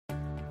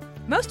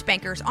Most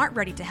bankers aren't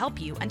ready to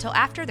help you until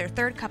after their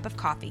third cup of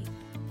coffee.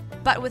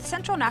 But with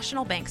Central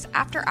National Bank's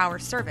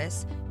after-hours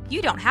service,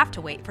 you don't have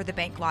to wait for the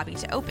bank lobby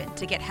to open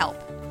to get help.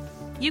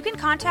 You can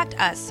contact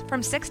us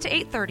from 6 to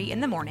 8:30 in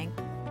the morning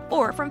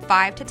or from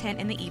 5 to 10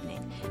 in the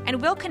evening,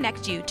 and we'll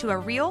connect you to a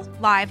real,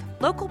 live,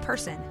 local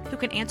person who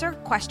can answer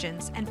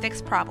questions and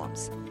fix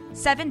problems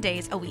 7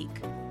 days a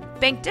week.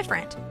 Bank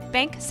different.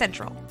 Bank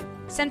Central.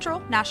 Central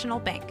National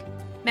Bank.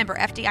 Member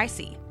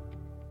FDIC.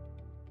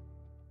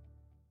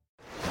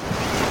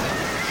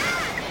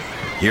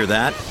 Hear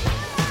that?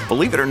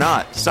 Believe it or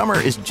not, summer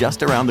is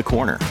just around the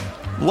corner.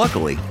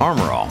 Luckily,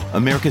 Armor All,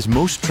 America's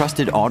most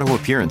trusted auto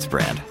appearance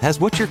brand, has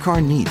what your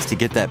car needs to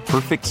get that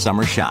perfect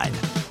summer shine.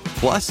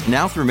 Plus,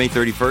 now through May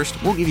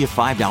 31st, we'll give you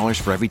 $5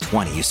 for every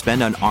 $20 you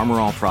spend on Armor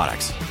All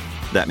products.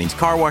 That means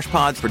car wash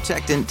pods,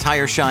 protectant,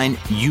 tire shine,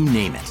 you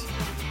name it.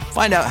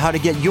 Find out how to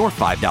get your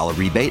 $5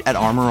 rebate at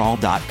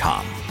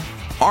armorall.com.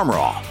 Armor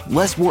All,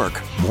 less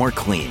work, more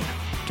clean.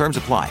 Terms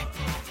apply.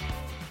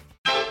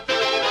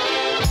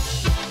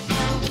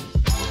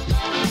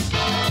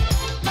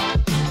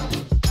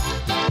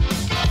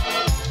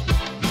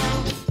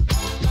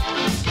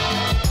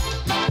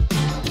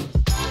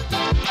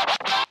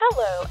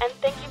 Hello, and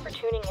thank you for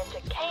tuning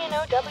into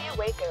KNOW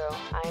Waco.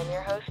 I am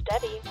your host,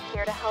 Debbie,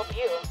 here to help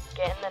you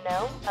get in the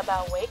know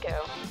about Waco.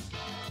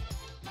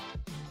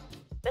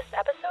 This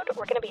episode,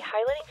 we're going to be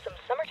highlighting some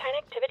summertime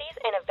activities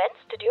and events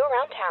to do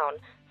around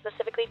town,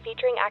 specifically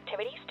featuring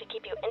activities to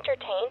keep you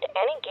entertained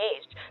and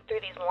engaged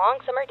through these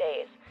long summer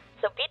days.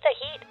 So beat the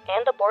heat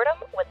and the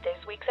boredom with this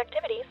week's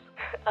activities.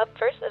 Up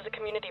first is a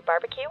community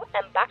barbecue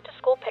and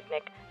back-to-school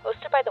picnic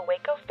hosted by the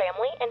Waco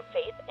Family and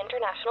Faith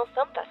International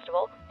Film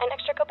Festival and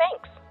Extraco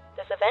Banks.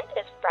 This event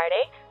is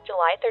Friday,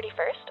 July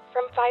 31st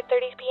from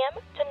 5:30 p.m.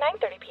 to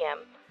 9:30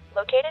 p.m.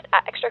 located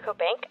at Extraco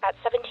Bank at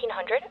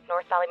 1700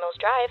 North Valley Mills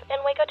Drive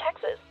in Waco,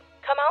 Texas.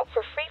 Come out for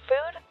free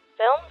food,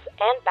 films,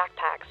 and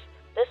backpacks.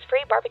 This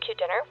free barbecue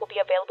dinner will be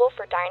available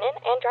for dine-in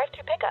and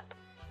drive-thru pickup.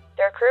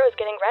 Their crew is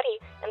getting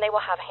ready, and they will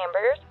have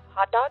hamburgers,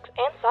 hot dogs,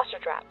 and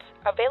sausage wraps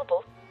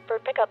available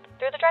for pickup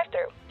through the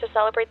drive-thru. To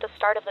celebrate the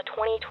start of the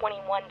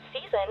 2021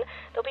 season,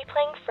 they'll be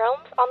playing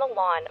films on the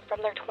lawn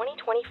from their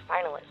 2020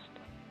 finalists.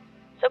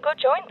 So go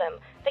join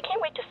them. They can't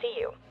wait to see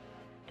you.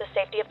 The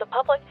safety of the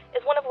public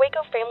is one of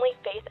Waco Family,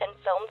 Faith, and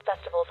Film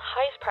Festival's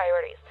highest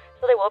priorities,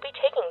 so they will be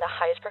taking the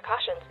highest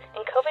precautions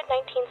in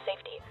COVID-19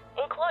 safety,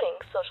 including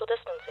social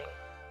distancing.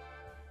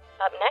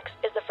 Up next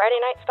is the Friday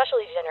night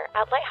specialty dinner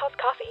at Lighthouse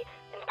Coffee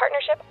in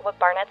partnership with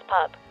Barnett's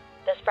Pub.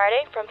 This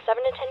Friday from 7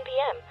 to 10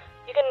 p.m.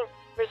 You can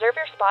reserve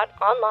your spot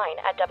online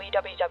at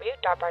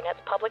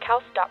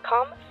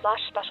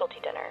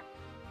www.barnettspublichouse.com/specialty-dinner.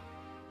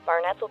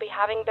 Barnett's will be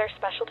having their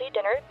specialty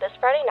dinner this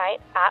Friday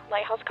night at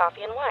Lighthouse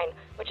Coffee and Wine,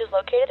 which is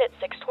located at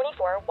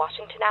 624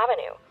 Washington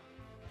Avenue.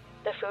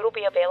 The food will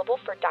be available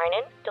for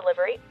dine-in,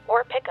 delivery,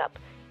 or pickup,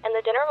 and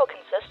the dinner will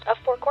consist of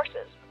 4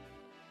 courses.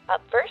 Up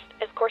first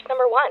is course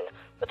number 1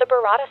 with a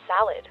burrata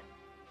salad.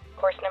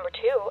 Course number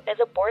 2 is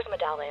a boar's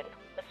medallion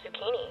with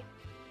zucchini.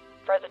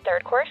 For the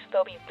third course,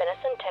 there'll be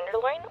venison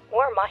tenderloin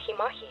or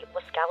mahi-mahi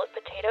with scalloped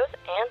potatoes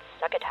and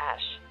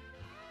succotash.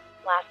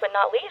 Last but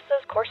not least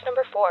is course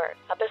number 4,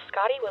 a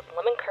biscotti with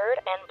lemon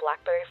curd and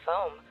blackberry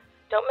foam.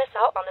 Don't miss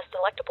out on this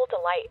delectable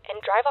delight and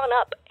drive on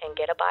up and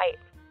get a bite.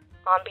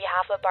 On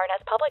behalf of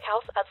Barnett's Public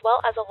House, as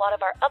well as a lot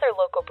of our other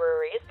local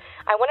breweries,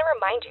 I want to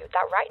remind you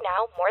that right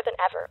now, more than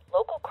ever,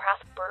 local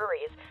craft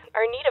breweries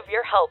are in need of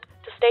your help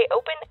to stay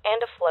open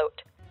and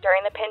afloat.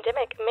 During the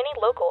pandemic, many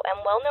local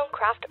and well-known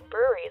craft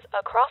breweries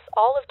across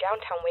all of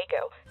downtown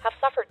Waco have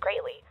suffered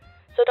greatly.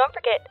 So don't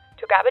forget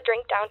to grab a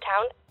drink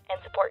downtown and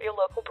support your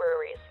local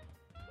breweries.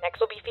 Next,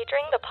 we'll be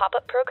featuring the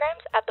pop-up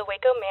programs at the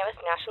Waco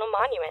Mammoth National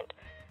Monument.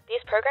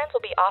 These programs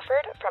will be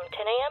offered from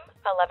 10 a.m.,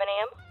 11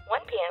 a.m.,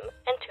 1 p.m.,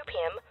 and 2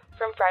 p.m.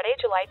 from Friday,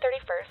 July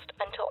 31st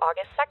until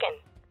August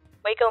 2nd.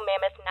 Waco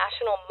Mammoth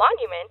National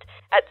Monument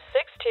at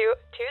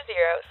 6220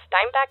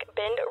 Steinbach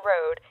Bend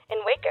Road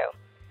in Waco.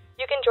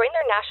 You can join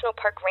their National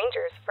Park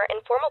Rangers for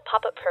informal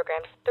pop-up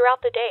programs throughout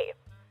the day.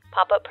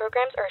 Pop-up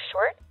programs are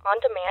short,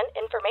 on-demand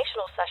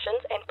informational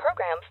sessions and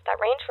programs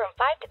that range from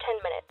 5 to 10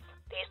 minutes.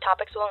 These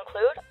topics will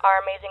include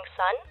Our Amazing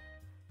Sun,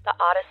 The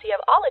Odyssey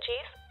of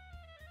Ologies,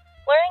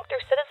 Learning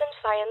Through Citizen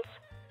Science,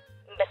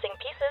 Missing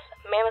Pieces,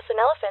 Mammoths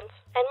and Elephants,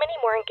 and many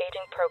more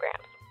engaging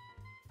programs.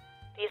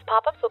 These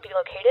pop-ups will be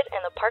located in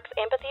the Parks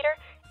Amphitheater,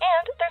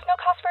 and there's no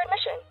cost for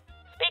admission.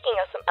 Speaking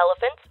of some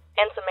elephants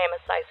and some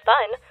mammoth-sized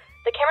fun,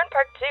 the Cameron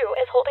Park Zoo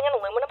is holding an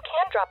aluminum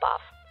can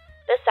drop-off.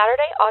 This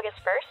Saturday, August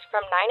 1st,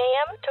 from 9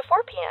 a.m. to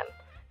 4 p.m.,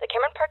 the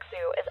Cameron Park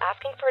Zoo is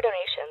asking for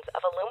donations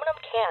of aluminum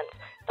cans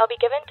that will be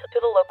given to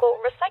the local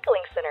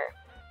recycling center.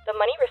 The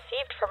money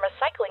received from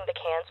recycling the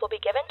cans will be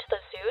given to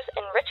the zoo's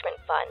Enrichment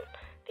Fund.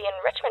 The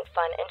Enrichment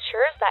Fund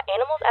ensures that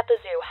animals at the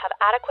zoo have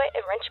adequate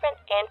enrichment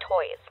and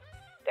toys.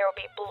 There will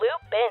be blue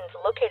bins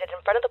located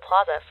in front of the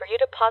plaza for you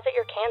to deposit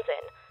your cans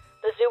in.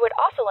 The zoo would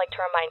also like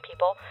to remind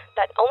people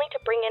that only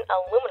to bring in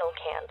aluminum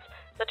cans,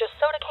 such as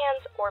soda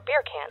cans or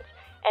beer cans,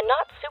 and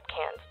not soup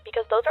cans,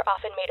 because those are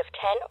often made of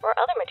tin or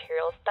other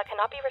materials that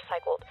cannot be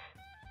recycled.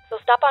 So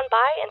stop on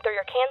by and throw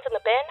your cans in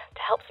the bin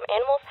to help some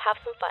animals have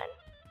some fun.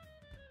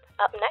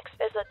 Up next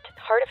is the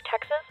Heart of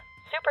Texas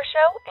Super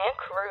Show and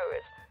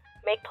Cruise.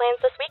 Make plans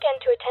this weekend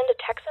to attend a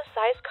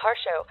Texas-sized car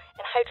show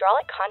and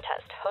hydraulic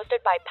contest hosted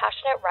by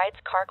Passionate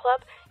Rides Car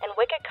Club and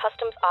Wicked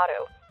Customs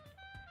Auto.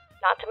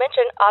 Not to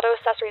mention, Auto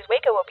Accessories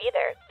Waco will be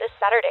there this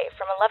Saturday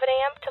from 11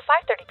 a.m. to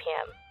 5:30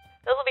 p.m.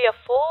 This will be a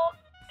full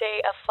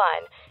day of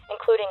fun,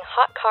 including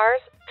hot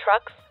cars,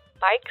 trucks,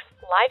 bikes,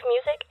 live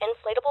music,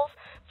 inflatables,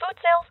 food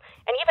sales,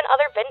 and even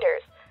other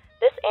vendors.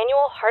 This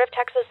annual Heart of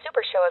Texas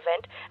Super Show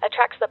event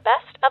attracts the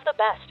best of the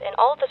best in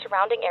all of the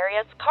surrounding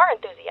areas' car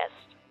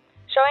enthusiasts,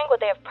 showing what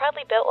they have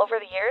proudly built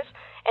over the years,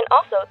 and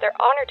also they're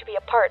honored to be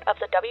a part of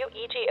the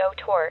WEGO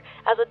tour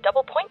as a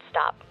double point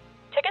stop.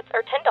 Tickets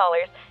are $10,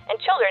 and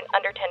children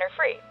under 10 are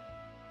free.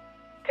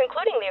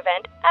 Concluding the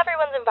event,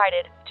 everyone's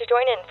invited to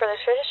join in for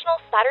the traditional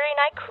Saturday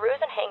night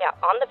cruise and hangout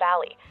on the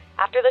valley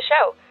after the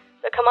show,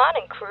 so come on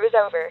and cruise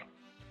over.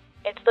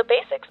 It's the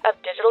basics of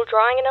digital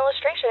drawing and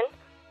illustration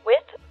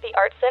with the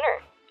Art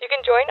Center. You can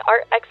join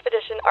Art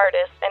Expedition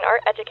artist and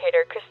art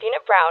educator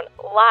Christina Brown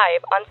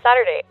live on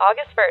Saturday,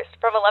 August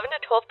 1st from 11 to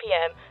 12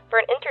 p.m.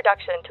 for an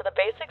introduction to the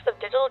basics of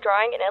digital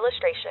drawing and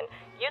illustration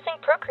using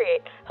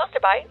Procreate,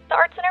 hosted by the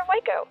Art Center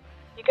Waco.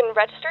 You can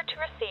register to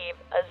receive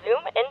a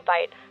Zoom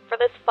invite for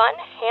this fun,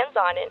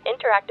 hands-on, and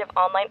interactive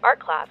online art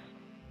class.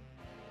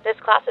 This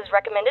class is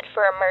recommended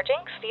for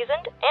emerging,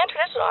 seasoned, and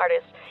traditional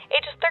artists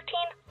ages 13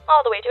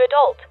 all the way to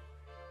adult.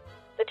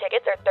 The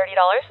tickets are $30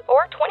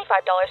 or $25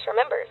 for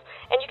members,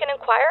 and you can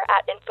inquire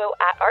at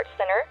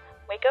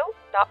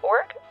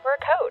info@artcenterwaco.org for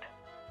a code.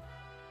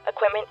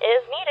 Equipment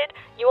is needed.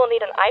 You will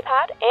need an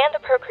iPad and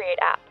the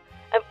Procreate app,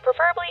 and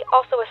preferably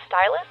also a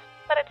stylus,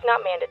 but it's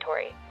not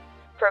mandatory.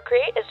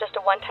 Procreate is just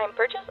a one-time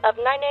purchase of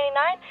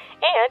 $9.99,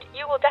 and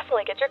you will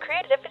definitely get your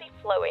creativity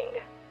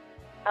flowing.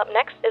 Up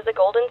next is the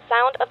Golden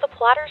Sound of the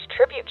Platters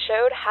Tribute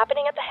Show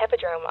happening at the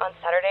Hippodrome on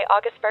Saturday,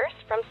 August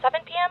 1st from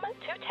 7 p.m.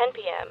 to 10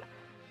 p.m.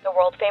 The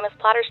world-famous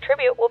Platters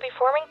Tribute will be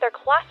performing their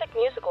classic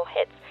musical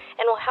hits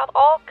and will have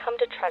all come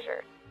to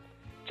treasure.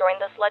 Join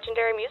this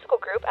legendary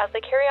musical group as they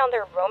carry on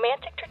their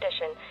romantic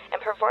tradition and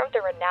perform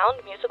the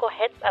renowned musical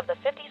hits of the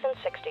 50s and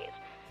 60s.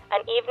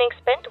 An evening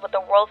spent with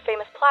the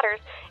world-famous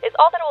Platters is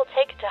all that it will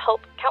take to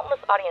help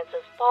countless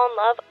audiences fall in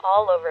love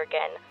all over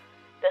again.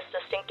 This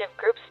distinctive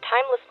group's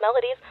timeless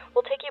melodies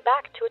will take you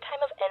back to a time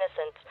of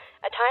innocence,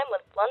 a time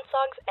with love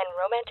songs and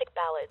romantic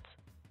ballads.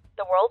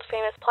 The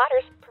world-famous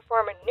Platters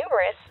perform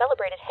numerous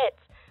celebrated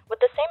hits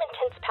with the same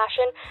intense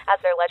passion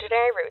as their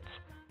legendary roots,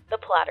 the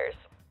Platters.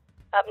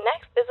 Up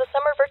next is the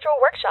summer virtual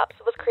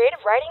workshops with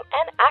creative writing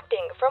and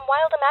acting from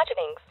Wild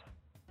Imaginings.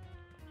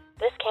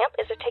 This camp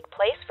is to take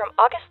place from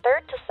August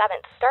 3rd to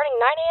 7th, starting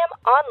 9 a.m.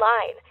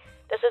 online.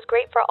 This is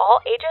great for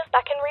all ages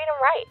that can read and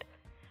write.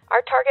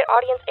 Our target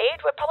audience age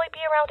would probably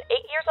be around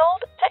 8 years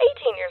old to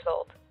 18 years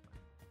old.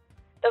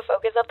 The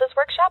focus of this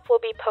workshop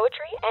will be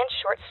poetry and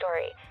short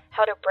story,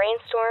 how to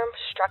brainstorm,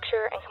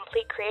 structure, and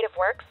complete creative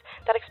works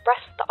that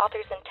express the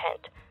author's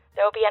intent.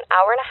 There will be an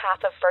hour and a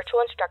half of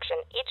virtual instruction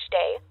each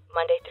day,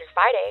 Monday through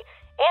Friday,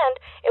 and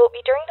it will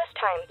be during this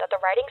time that the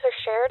writings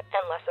are shared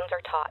and lessons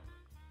are taught.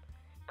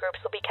 Groups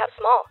will be kept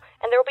small,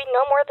 and there will be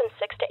no more than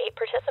 6 to 8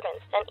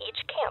 participants in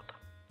each camp.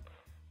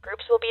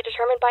 Groups will be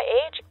determined by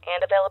age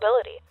and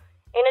availability.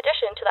 In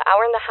addition to the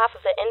hour and a half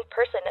of the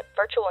in-person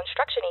virtual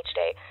instruction each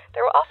day,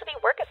 there will also be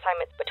work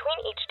assignments between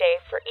each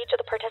day for each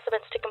of the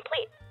participants to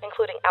complete,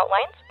 including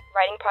outlines,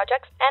 writing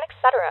projects, and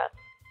etc.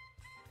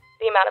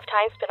 The amount of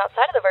time spent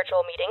outside of the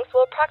virtual meetings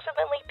will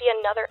approximately be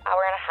another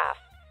hour and a half.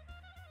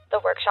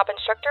 The workshop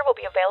instructor will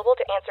be available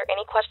to answer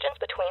any questions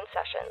between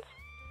sessions.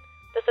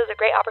 This is a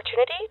great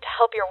opportunity to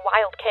help your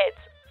wild kids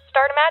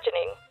start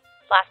imagining.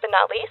 Last but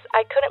not least,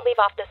 I couldn't leave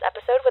off this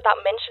episode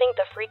without mentioning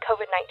the free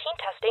COVID-19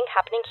 testing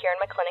happening here in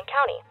McLennan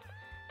County.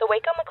 The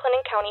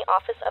Waco-McLennan County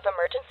Office of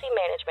Emergency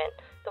Management,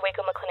 the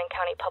Waco-McLennan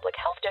County Public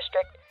Health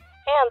District,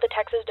 and the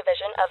Texas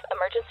Division of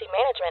Emergency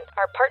Management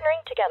are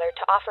partnering together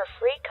to offer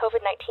free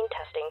COVID-19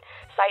 testing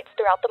sites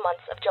throughout the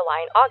months of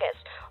July and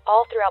August,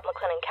 all throughout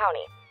McLennan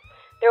County.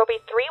 There will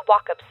be 3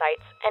 walk-up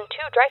sites and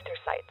 2 drive-thru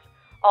sites.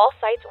 All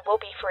sites will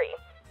be free.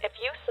 If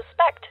you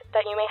suspect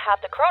that you may have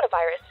the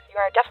coronavirus, you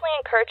are definitely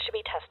encouraged to be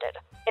tested.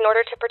 In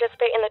order to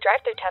participate in the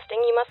drive-thru testing,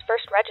 you must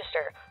first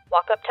register.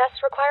 Walk-up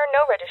tests require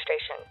no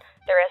registration.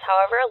 There is,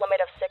 however, a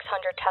limit of 600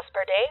 tests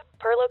per day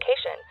per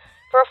location.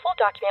 For a full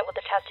document with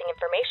the testing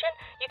information,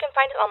 you can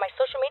find it on my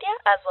social media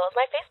as well as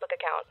my Facebook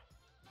account.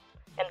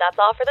 And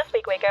that's all for this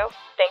week, Waco.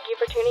 Thank you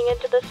for tuning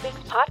into this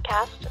week's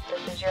podcast.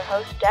 This is your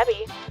host,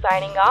 Debbie,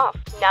 signing off.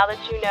 Now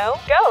that you know,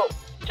 go!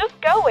 Just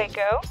go,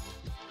 Waco!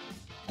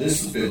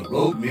 This has been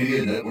Rogue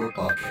Media Network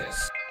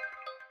Podcast.